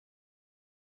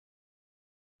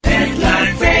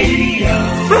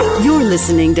You're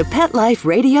listening to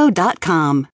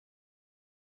PetLifeRadio.com.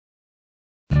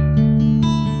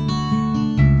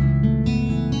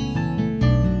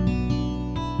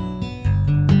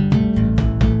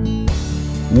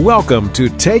 Welcome to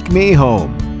Take Me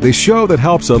Home, the show that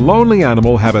helps a lonely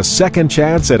animal have a second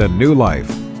chance at a new life.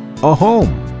 A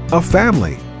home, a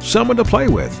family, someone to play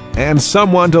with, and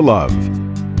someone to love.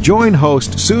 Join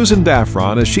host Susan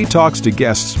Daffron as she talks to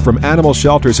guests from animal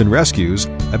shelters and rescues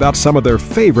about some of their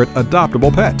favorite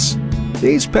adoptable pets.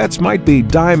 These pets might be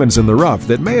diamonds in the rough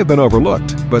that may have been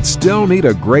overlooked, but still need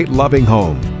a great loving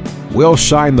home. We'll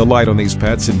shine the light on these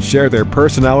pets and share their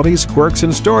personalities, quirks,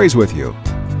 and stories with you.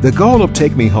 The goal of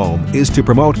Take Me Home is to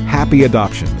promote happy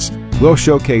adoptions. We'll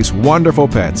showcase wonderful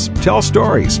pets, tell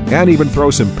stories, and even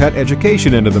throw some pet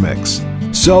education into the mix.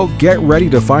 So get ready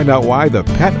to find out why the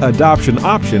pet adoption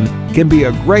option can be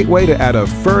a great way to add a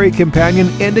furry companion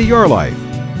into your life.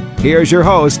 Here's your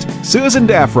host, Susan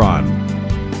Daffron.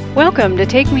 Welcome to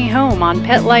Take Me Home on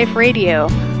Pet Life Radio.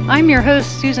 I'm your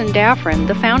host, Susan Daffron,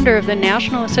 the founder of the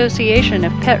National Association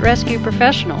of Pet Rescue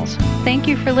Professionals. Thank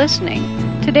you for listening.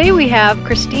 Today we have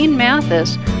Christine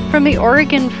Mathis from the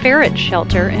Oregon Ferret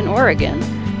Shelter in Oregon.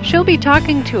 She'll be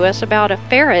talking to us about a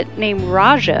ferret named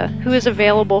Raja who is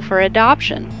available for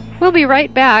adoption. We'll be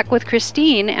right back with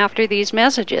Christine after these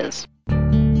messages.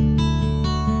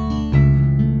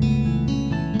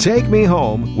 Take Me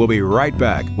Home will be right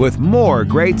back with more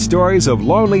great stories of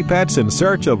lonely pets in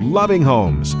search of loving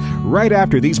homes right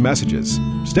after these messages.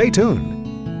 Stay tuned.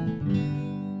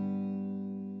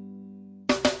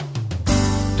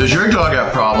 Does your dog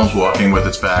have problems walking with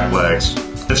its back legs?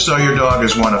 If so, your dog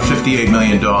is one of 58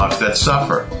 million dogs that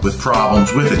suffer with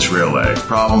problems with its rear leg.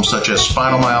 Problems such as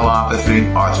spinal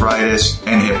myelopathy, arthritis,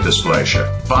 and hip dysplasia.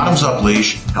 Bottoms Up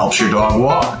Leash helps your dog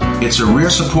walk. It's a rear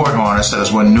support harness that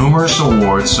has won numerous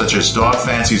awards such as Dog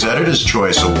Fancy's Editor's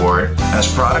Choice Award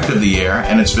as Product of the Year,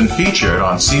 and it's been featured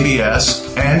on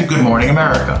CBS and Good Morning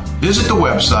America. Visit the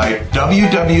website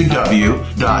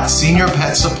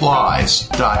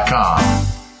www.seniorpetsupplies.com.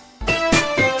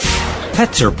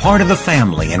 Pets are part of the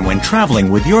family, and when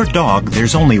traveling with your dog,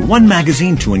 there's only one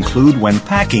magazine to include when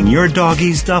packing your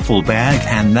doggy's duffel bag,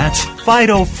 and that's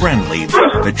Fido Friendly,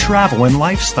 the travel and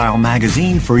lifestyle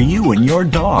magazine for you and your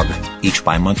dog. Each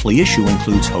bi-monthly issue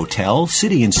includes hotel,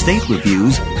 city, and state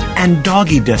reviews, and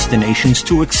doggy destinations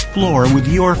to explore with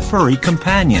your furry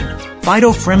companion.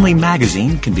 Fido Friendly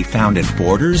magazine can be found at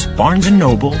Borders, Barnes &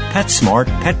 Noble, PetSmart,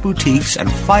 pet boutiques,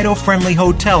 and Fido Friendly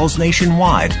hotels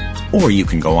nationwide. Or you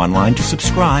can go online to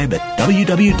subscribe at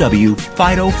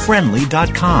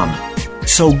www.fidofriendly.com.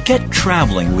 So get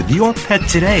traveling with your pet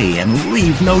today and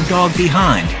leave no dog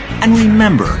behind. And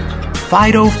remember,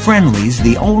 Fido Friendly's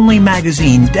the only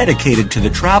magazine dedicated to the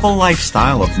travel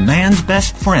lifestyle of man's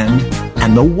best friend,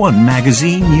 and the one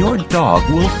magazine your dog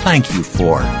will thank you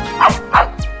for.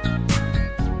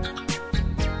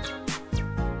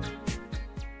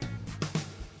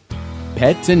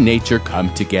 Pets and nature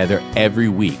come together every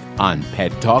week on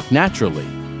Pet Talk Naturally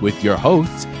with your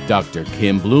hosts, Dr.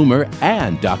 Kim Bloomer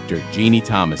and Dr. Jeannie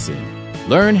Thomason.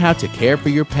 Learn how to care for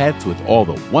your pets with all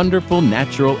the wonderful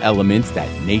natural elements that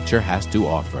nature has to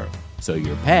offer, so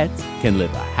your pets can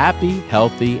live a happy,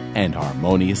 healthy, and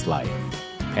harmonious life.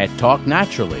 Pet Talk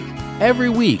Naturally, every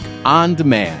week on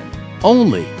demand,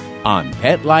 only on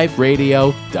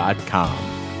PetLifeRadio.com.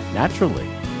 Naturally.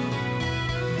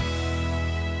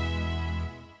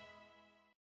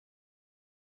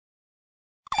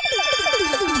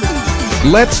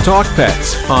 Let's Talk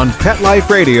Pets on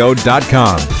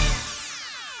PetLifeRadio.com.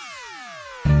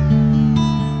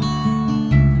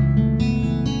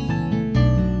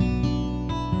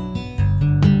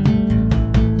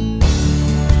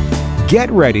 Get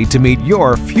ready to meet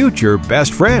your future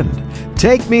best friend.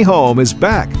 Take Me Home is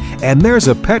back, and there's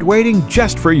a pet waiting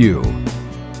just for you.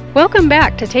 Welcome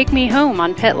back to Take Me Home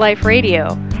on Pet Life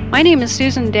Radio. My name is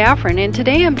Susan Daffron, and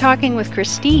today I'm talking with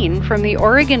Christine from the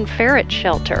Oregon Ferret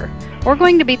Shelter. We're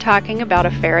going to be talking about a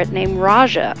ferret named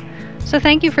Raja. So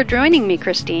thank you for joining me,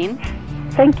 Christine.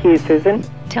 Thank you, Susan.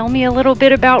 Tell me a little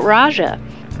bit about Raja.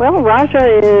 Well, Raja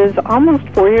is almost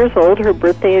 4 years old. Her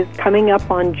birthday is coming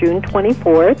up on June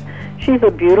 24th. She's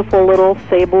a beautiful little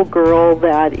sable girl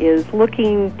that is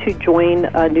looking to join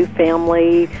a new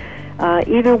family,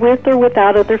 either with or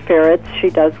without other ferrets.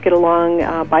 She does get along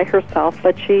by herself,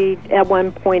 but she, at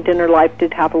one point in her life,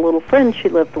 did have a little friend she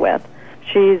lived with.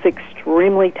 She's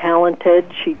extremely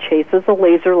talented. She chases a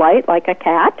laser light like a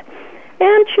cat,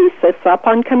 and she sits up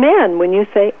on command when you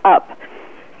say up.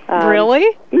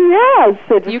 Really? Yes.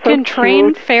 You can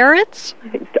train ferrets?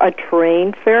 A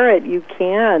trained ferret, you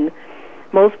can.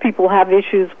 most people have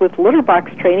issues with litter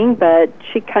box training, but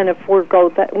she kind of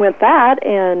went that,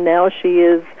 and now she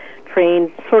is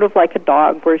trained sort of like a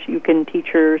dog, where you can teach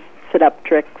her sit-up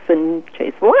tricks and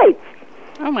chase lights.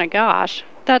 Oh my gosh,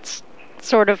 that's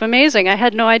sort of amazing. I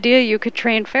had no idea you could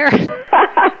train ferrets.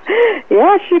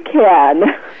 Yes, you can.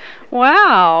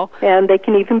 Wow. And they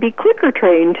can even be clicker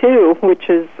trained, too, which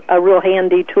is a real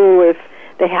handy tool if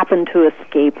they happen to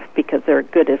escape, because they're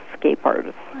good escape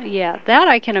artists. Yeah, that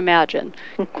I can imagine.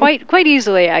 Quite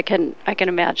easily I can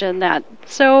imagine that.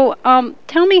 So,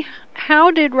 tell me,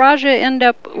 how did Raja end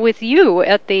up with you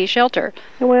at the shelter?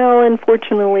 Well,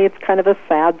 unfortunately, it's kind of a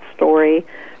sad story.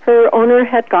 Her owner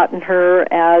had gotten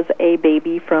her as a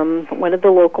baby from one of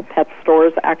the local pet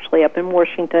stores, actually up in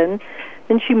Washington.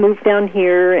 And she moved down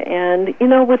here, and, you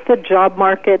know, with the job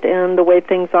market and the way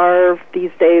things are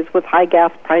these days with high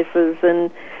gas prices and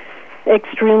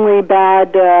extremely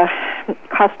bad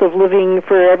cost of living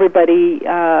for everybody,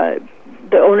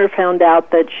 the owner found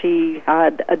out that she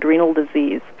had adrenal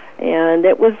disease. And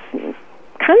it was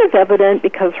kind of evident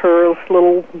because her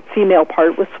little female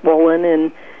part was swollen.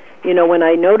 And, you know, when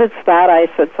I noticed that, I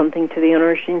said something to the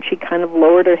owner, and she kind of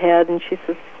lowered her head, and she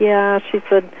says, yeah, she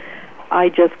said, I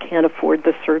just can't afford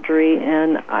the surgery,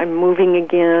 and I'm moving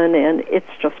again, and it's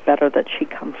just better that she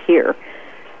come here.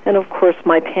 And, of course,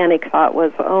 my panic thought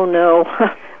was, oh, no,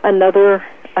 another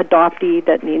adoptee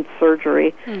that needs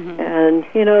surgery. Mm-hmm. And,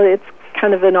 you know, it's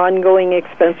kind of an ongoing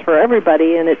expense for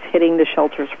everybody, and it's hitting the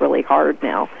shelters really hard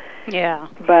now. Yeah.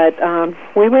 But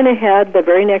we went ahead the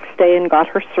very next day and got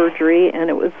her surgery, and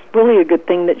it was really a good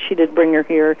thing that she did bring her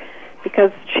here,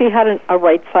 because she had a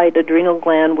right side adrenal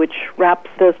gland, which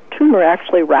the tumor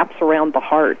actually wraps around the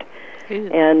heart. Ew.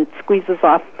 And squeezes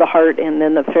off the heart, and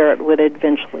then the ferret would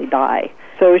eventually die.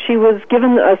 So she was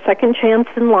given a second chance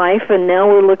in life, and now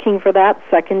we're looking for that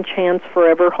second chance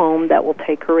forever home that will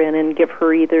take her in and give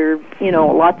her either, you know,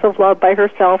 lots of love by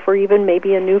herself or even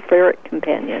maybe a new ferret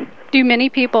companion. Do many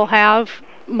people have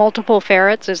multiple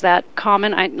ferrets? Is that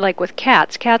common? Like with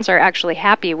cats. Cats are actually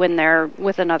happy when they're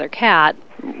with another cat.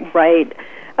 Right.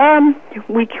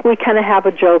 We kind of have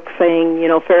a joke saying, you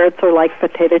know, ferrets are like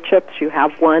potato chips. You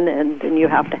have one, and then you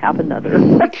have to have another.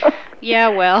 Yeah,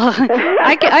 well,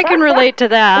 I can relate to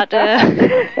that.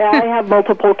 Yeah, I have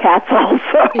multiple cats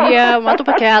also. Yeah,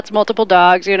 multiple cats, multiple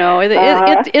dogs. You know,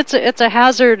 it's a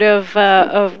hazard of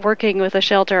working with a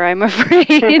shelter, I'm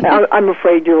afraid. I'm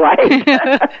afraid you're right.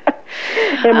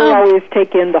 And we always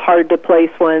take in the hard to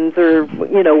place ones, or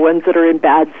you know, ones that are in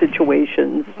bad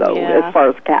situations. So yeah. As far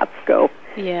as cats go.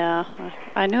 Yeah,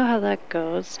 I know how that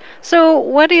goes. So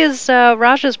what is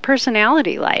Raja's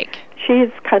personality like?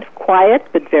 She's kind of quiet,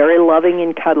 but very loving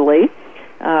and cuddly.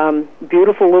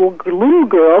 Beautiful little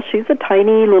girl. She's a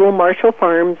tiny little Marshall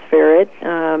Farms ferret,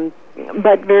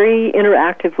 but very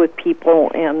interactive with people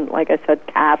and, like I said,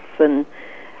 cats and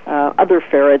other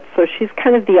ferrets. So she's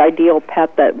kind of the ideal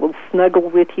pet that will snuggle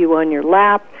with you on your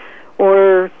lap,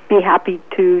 or be happy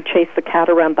to chase the cat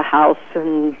around the house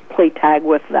and play tag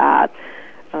with that.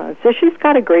 So she's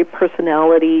got a great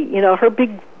personality. You know, her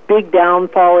big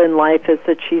downfall in life is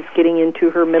that she's getting into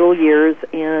her middle years,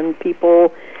 and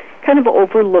people kind of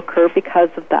overlook her because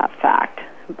of that fact.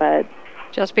 But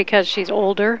just because she's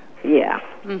older? Yeah.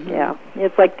 Mm-hmm. Yeah.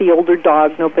 It's like the older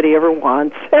dog nobody ever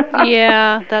wants.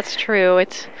 Yeah, that's true.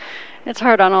 It's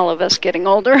hard on all of us getting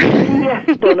older.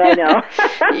 Yes, don't I know?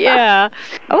 Yeah.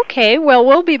 Okay, well,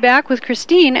 we'll be back with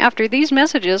Christine after these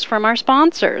messages from our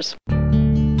sponsors.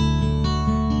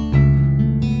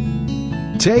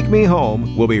 Take Me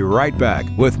Home will be right back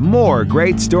with more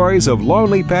great stories of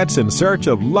lonely pets in search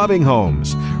of loving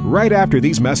homes right after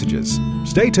these messages.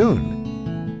 Stay tuned.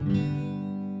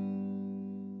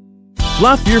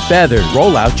 Fluff your feathers,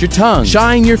 roll out your tongue,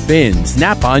 shine your fins,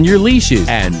 snap on your leashes,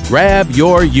 and grab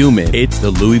your human. It's the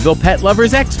Louisville Pet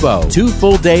Lovers Expo. 2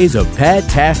 full days of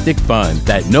pet-tastic fun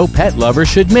that no pet lover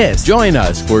should miss. Join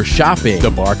us for shopping,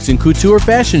 the Barks and Couture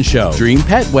Fashion Show, Dream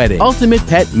Pet Wedding, Ultimate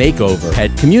Pet Makeover,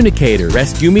 Pet Communicator,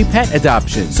 Rescue Me Pet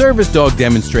Adoption, Service Dog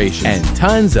Demonstration, and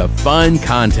tons of fun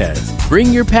contests.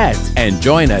 Bring your pets and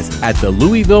join us at the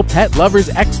Louisville Pet Lovers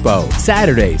Expo,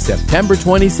 Saturday, September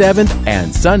 27th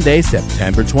and Sunday,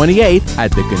 September 28th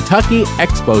at the Kentucky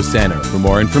Expo Center. For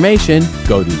more information,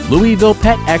 go to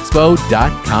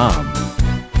LouisvillePetExpo.com.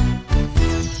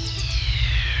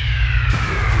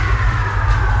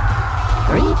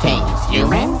 Greetings,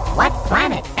 human. What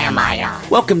planet am I on?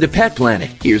 Welcome to Pet Planet.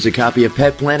 Here's a copy of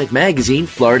Pet Planet Magazine,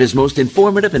 Florida's most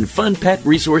informative and fun pet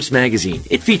resource magazine.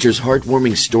 It features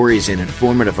heartwarming stories and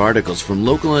informative articles from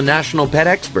local and national pet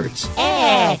experts.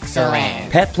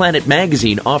 Excellent. Pet Planet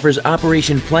Magazine offers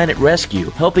Operation Planet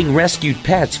Rescue, helping rescued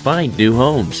pets find new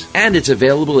homes. And it's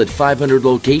available at 500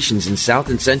 locations in South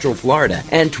and Central Florida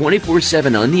and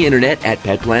 24/7 on the internet at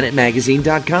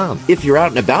petplanetmagazine.com. If you're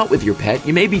out and about with your pet,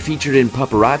 you may be featured in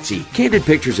Paparazzi, candid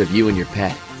pictures of you and your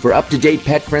pet. For up-to-date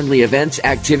pet-friendly events,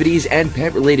 activities, and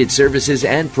pet-related services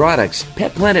and products,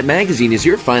 Pet Planet Magazine is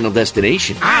your final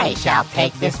destination. I shall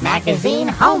take this magazine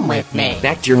home with me.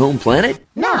 Back to your home planet?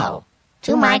 No,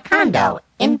 to my condo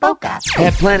in Boca.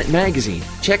 Pet Planet Magazine.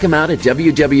 Check them out at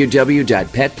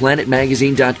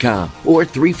www.petplanetmagazine.com or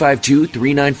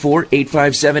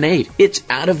 352-394-8578. It's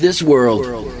out of this world.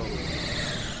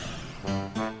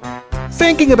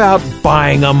 Thinking about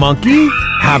buying a monkey?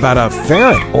 How about a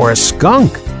ferret or a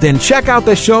skunk? Then check out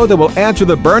the show that will answer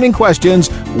the burning questions: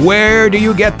 where do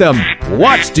you get them?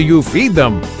 What do you feed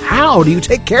them? How do you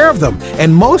take care of them?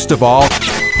 And most of all,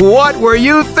 what were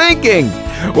you thinking?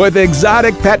 With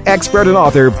exotic pet expert and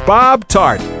author Bob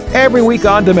Tart. Every week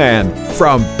on demand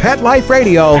from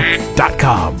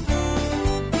PetLifeRadio.com.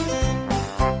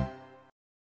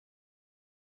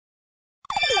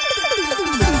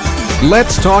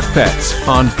 Let's Talk Pets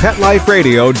on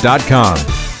PetLifeRadio.com.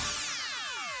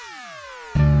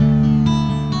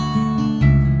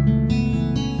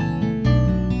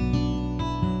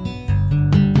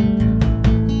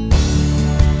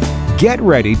 Get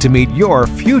ready to meet your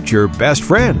future best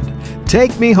friend.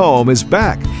 Take Me Home is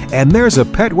back, and there's a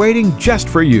pet waiting just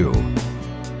for you.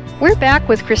 We're back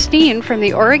with Christine from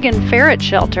the Oregon Ferret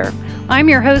Shelter. I'm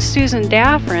your host, Susan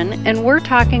Daffron, and we're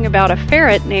talking about a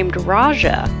ferret named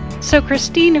Raja. So,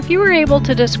 Christine, if you were able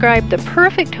to describe the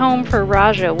perfect home for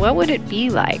Raja, what would it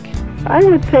be like? I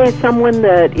would say someone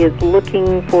that is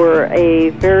looking for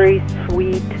a very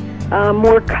sweet,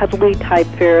 more cuddly type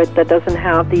ferret that doesn't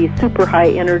have the super high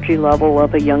energy level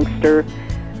of a youngster,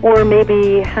 or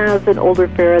maybe has an older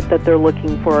ferret that they're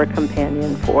looking for a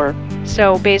companion for.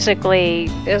 So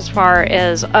basically, as far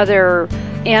as other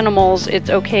animals, it's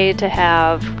okay to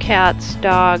have cats,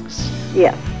 dogs?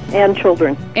 Yes, and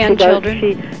children. And children?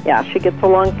 She gets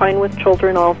along fine with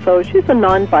children also. She's a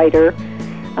non-biter,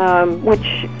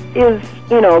 which is,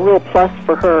 a real plus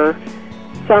for her.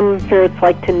 Some ferrets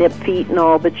like to nip feet and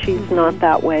all, but she's not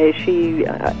that way. She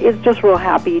is just real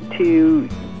happy to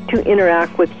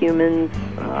interact with humans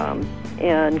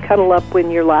and cuddle up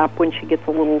in your lap when she gets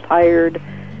a little tired,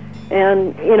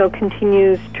 and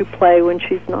continues to play when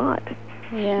she's not.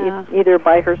 Yeah. Either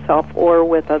by herself or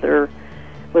with another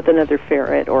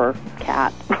ferret or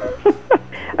cat.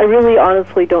 I really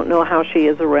honestly don't know how she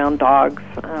is around dogs.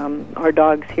 Our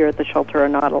dogs here at the shelter are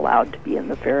not allowed to be in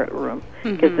the ferret room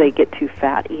because they get too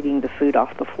fat eating the food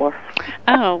off the floor.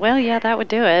 Oh, well, yeah, that would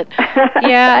do it.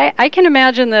 Yeah, I can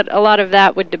imagine that a lot of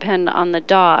that would depend on the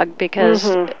dog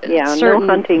because yeah, no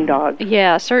hunting dogs.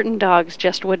 Yeah, certain dogs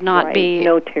just would not be.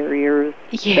 No terriers.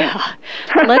 Yeah.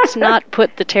 Let's not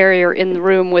put the terrier in the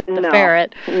room with the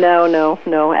ferret. No,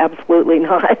 absolutely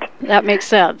not. That makes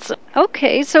sense.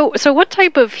 Okay, so what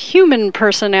type of human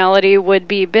personality would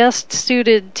be best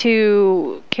suited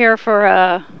to care for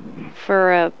a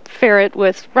ferret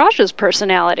with Raja's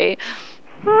personality?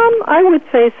 I would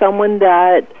say someone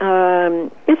that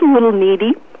is a little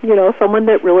needy, someone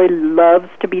that really loves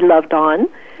to be loved on.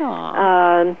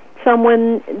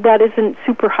 Someone that isn't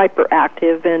super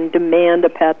hyperactive and demand a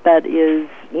pet that is,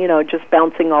 just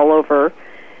bouncing all over.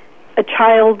 A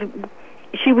child,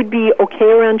 she would be okay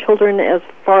around children as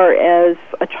far as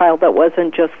a child that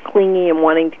wasn't just clingy and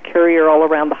wanting to carry her all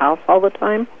around the house all the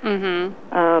time.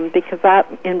 Because that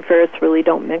and ferrets really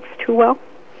don't mix too well.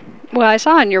 Well, I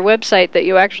saw on your website that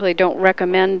you actually don't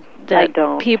recommend that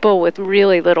people with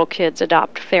really little kids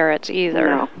adopt ferrets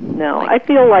either. No. I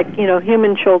feel like,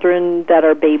 human children that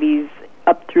are babies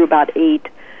up through about 8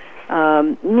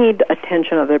 need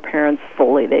attention of their parents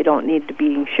fully. They don't need to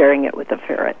be sharing it with a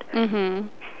ferret. And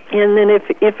then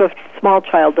if a small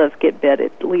child does get bit,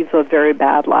 it leaves a very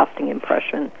bad, lasting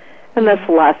impression. And that's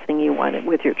the last thing you want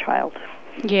with your child.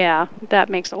 Yeah, that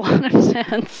makes a lot of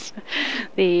sense.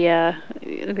 The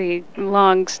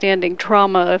long-standing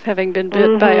trauma of having been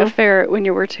bit by a ferret when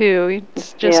you were 2,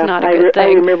 it's just not a good thing.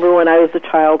 I remember when I was a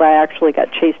child, I actually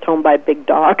got chased home by a big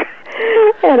dog,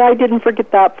 and I didn't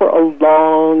forget that for a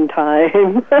long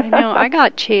time. I know. I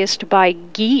got chased by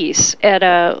geese at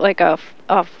a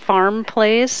farm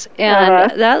place,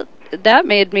 and that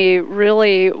made me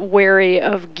really wary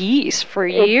of geese for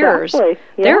years. Exactly.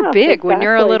 They're big when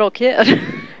you're a little kid.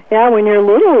 Yeah, when you're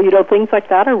little, things like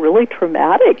that are really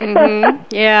traumatic. Mm-hmm.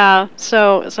 Yeah,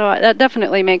 so that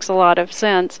definitely makes a lot of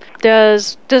sense.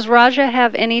 Does Raja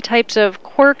have any types of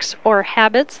quirks or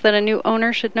habits that a new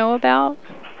owner should know about?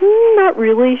 Not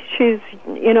really. She's,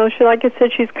 like I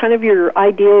said, she's kind of your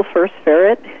ideal first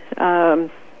ferret.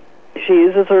 She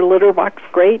uses her litter box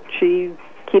great. She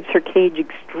keeps her cage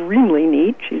extremely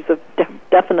neat. She's a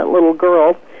definite little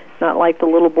girl, not like the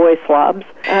little boy slobs.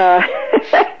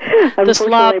 The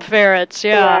slob ferrets,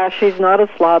 yeah. Yeah, she's not a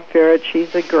slob ferret.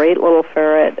 She's a great little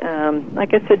ferret.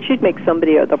 Like I said, she'd make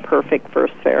somebody the perfect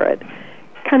first ferret.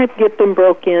 Kind of get them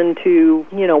broke into,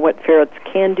 what ferrets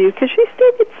can do, because she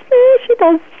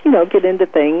does, get into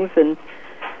things, and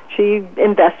she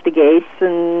investigates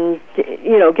and,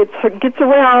 gets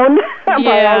around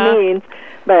by all means.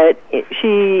 But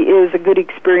she is a good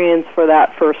experience for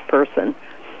that first person.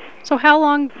 So how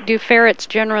long do ferrets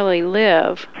generally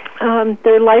live?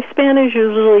 Their lifespan is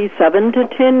usually 7 to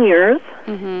 10 years.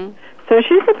 Mm-hmm. So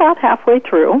she's about halfway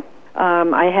through.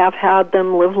 I have had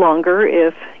them live longer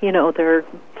if, they're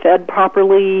fed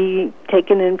properly,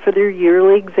 taken in for their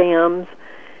yearly exams.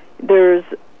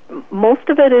 Most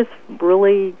of it is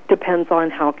really depends on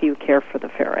how you care for the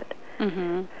ferret.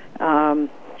 Mm-hmm.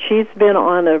 She's been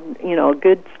on a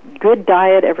good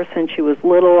diet ever since she was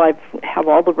little. I have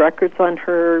all the records on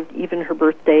her, even her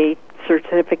birthday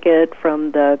certificate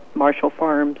from the Marshall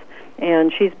Farms,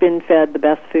 and she's been fed the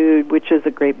best food, which is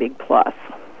a great big plus.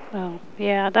 Oh,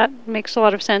 yeah, that makes a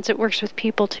lot of sense. It works with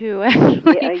people too.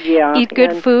 Actually. Yeah. Eat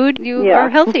good food, you are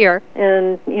healthier.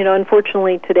 And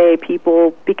unfortunately today,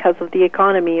 people, because of the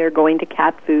economy, are going to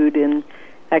cat food, and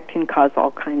that can cause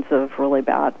all kinds of really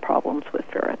bad problems with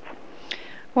ferrets.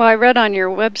 Well, I read on your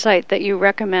website that you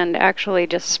recommend actually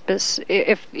just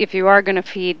if you are going to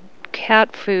feed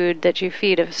cat food, that you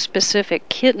feed a specific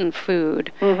kitten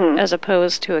food as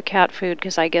opposed to a cat food,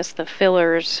 because I guess the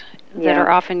fillers that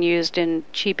are often used in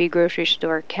cheapy grocery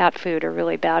store cat food are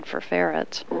really bad for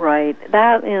ferrets. Right.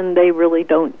 That, and they really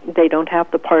don't have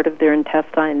the part of their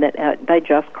intestine that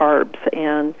digests carbs,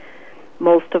 and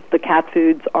most of the cat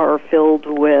foods are filled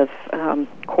with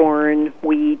corn,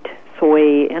 wheat,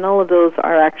 soy, and all of those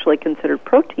are actually considered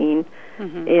protein,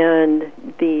 and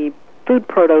the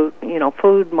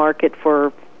food market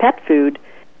for pet food,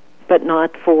 but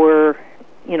not for,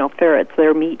 ferrets.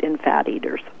 They're meat and fat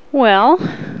eaters. Well,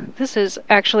 this is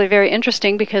actually very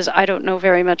interesting because I don't know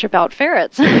very much about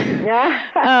ferrets. Yeah.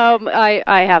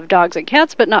 I have dogs and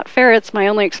cats, but not ferrets. My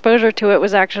only exposure to it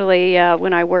was actually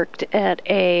when I worked at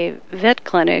a vet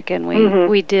clinic, and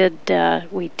we did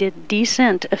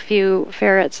descent a few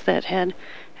ferrets that had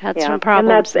some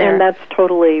problems and that's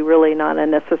totally really not a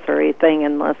necessary thing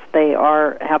unless they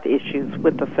have issues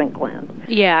with the scent gland.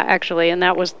 Yeah, actually, and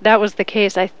that was the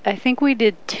case. I think we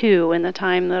did 2 in the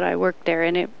time that I worked there,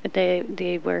 and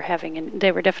they were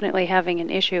definitely having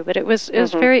an issue. But it was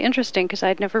very interesting because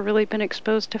I'd never really been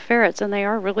exposed to ferrets, and they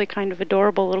are really kind of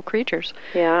adorable little creatures.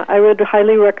 Yeah, I would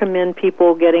highly recommend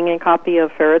people getting a copy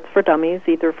of Ferrets for Dummies,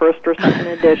 either first or second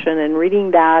edition, and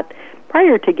reading that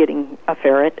prior to getting a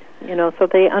ferret, so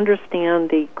they understand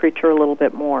the creature a little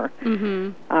bit more.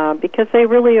 Because they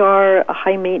really are a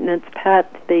high-maintenance pet.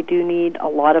 They do need a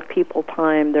lot of people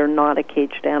time. They're not a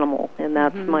caged animal, and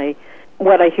that's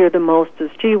what I hear the most is,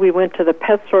 gee, we went to the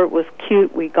pet store, it was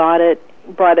cute, we got it,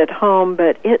 brought it home,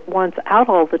 but it wants out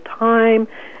all the time,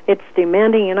 it's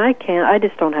demanding, and I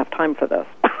just don't have time for this.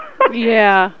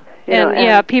 Yeah.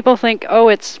 And people think,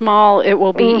 it's small, it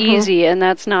will be easy, and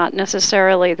that's not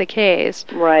necessarily the case.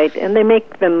 Right, and they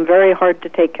make them very hard to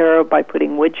take care of by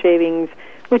putting wood shavings,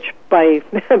 which I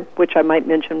might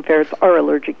mention ferrets are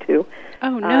allergic to.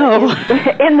 Oh, no.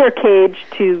 In their cage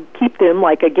to keep them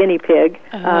like a guinea pig,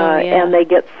 and they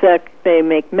get sick, they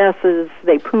make messes,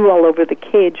 they poo all over the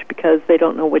cage because they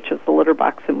don't know which is the litter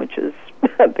box and which is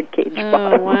the cage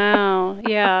bottom. Oh, wow.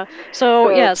 Yeah. So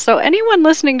anyone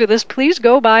listening to this, please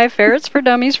go buy Ferrets for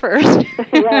Dummies first.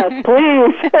 Yes,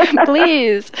 please.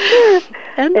 Please.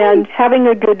 And having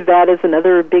a good vet is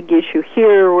another big issue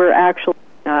here. We're actually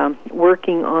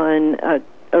working on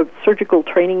a surgical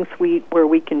training suite where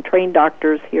we can train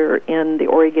doctors here in the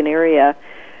Oregon area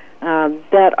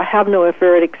that have no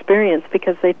ferret experience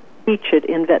because they teach it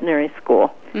in veterinary school.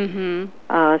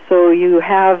 So you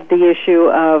have the issue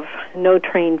of no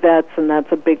trained vets, and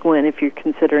that's a big one. If you're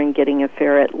considering getting a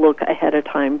ferret, look ahead of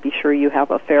time. Be sure you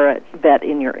have a ferret vet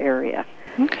in your area.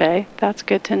 Okay, that's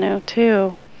good to know,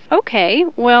 too. Okay,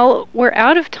 well, we're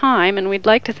out of time, and we'd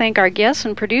like to thank our guests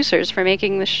and producers for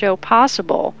making this show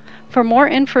possible. For more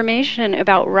information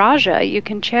about Raja, you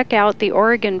can check out the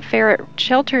Oregon Ferret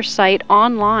Shelter site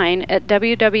online at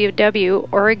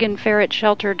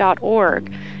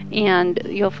www.oregonferretshelter.org. and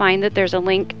you'll find that there's a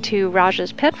link to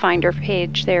Raja's Pet Finder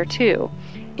page there too.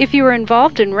 If you are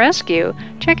involved in rescue,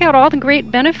 check out all the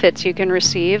great benefits you can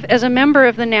receive as a member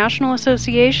of the National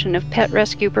Association of Pet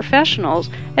Rescue Professionals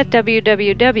at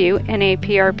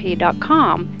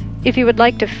www.naprp.com. If you would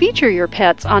like to feature your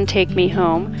pets on Take Me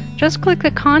Home, just click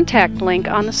the contact link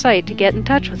on the site to get in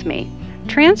touch with me.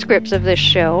 Transcripts of this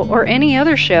show or any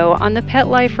other show on the Pet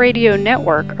Life Radio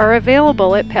network are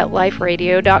available at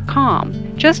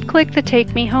PetLifeRadio.com. Just click the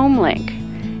Take Me Home link.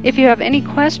 If you have any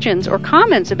questions or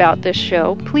comments about this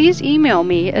show, please email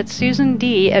me at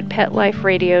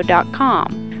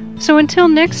susand@PetLifeRadio.com. So until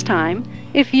next time,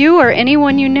 if you or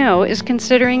anyone you know is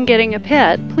considering getting a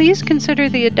pet, please consider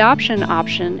the adoption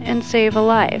option and save a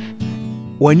life.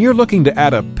 When you're looking to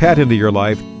add a pet into your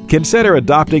life, consider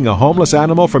adopting a homeless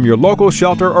animal from your local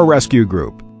shelter or rescue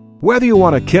group. Whether you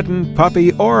want a kitten,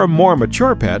 puppy, or a more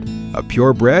mature pet, a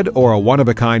purebred or a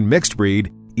one-of-a-kind mixed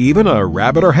breed, even a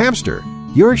rabbit or hamster,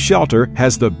 your shelter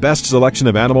has the best selection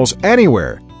of animals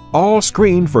anywhere, all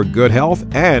screened for good health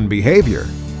and behavior.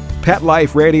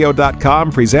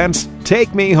 PetLifeRadio.com presents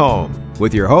Take Me Home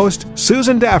with your host,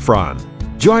 Susan Daffron.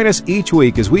 Join us each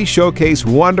week as we showcase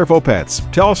wonderful pets,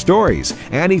 tell stories,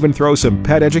 and even throw some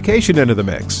pet education into the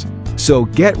mix. So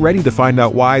get ready to find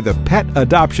out why the pet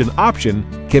adoption option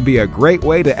can be a great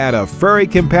way to add a furry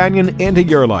companion into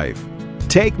your life.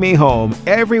 Take Me Home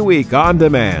every week on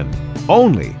demand,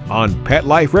 only on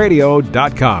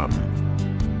PetLifeRadio.com.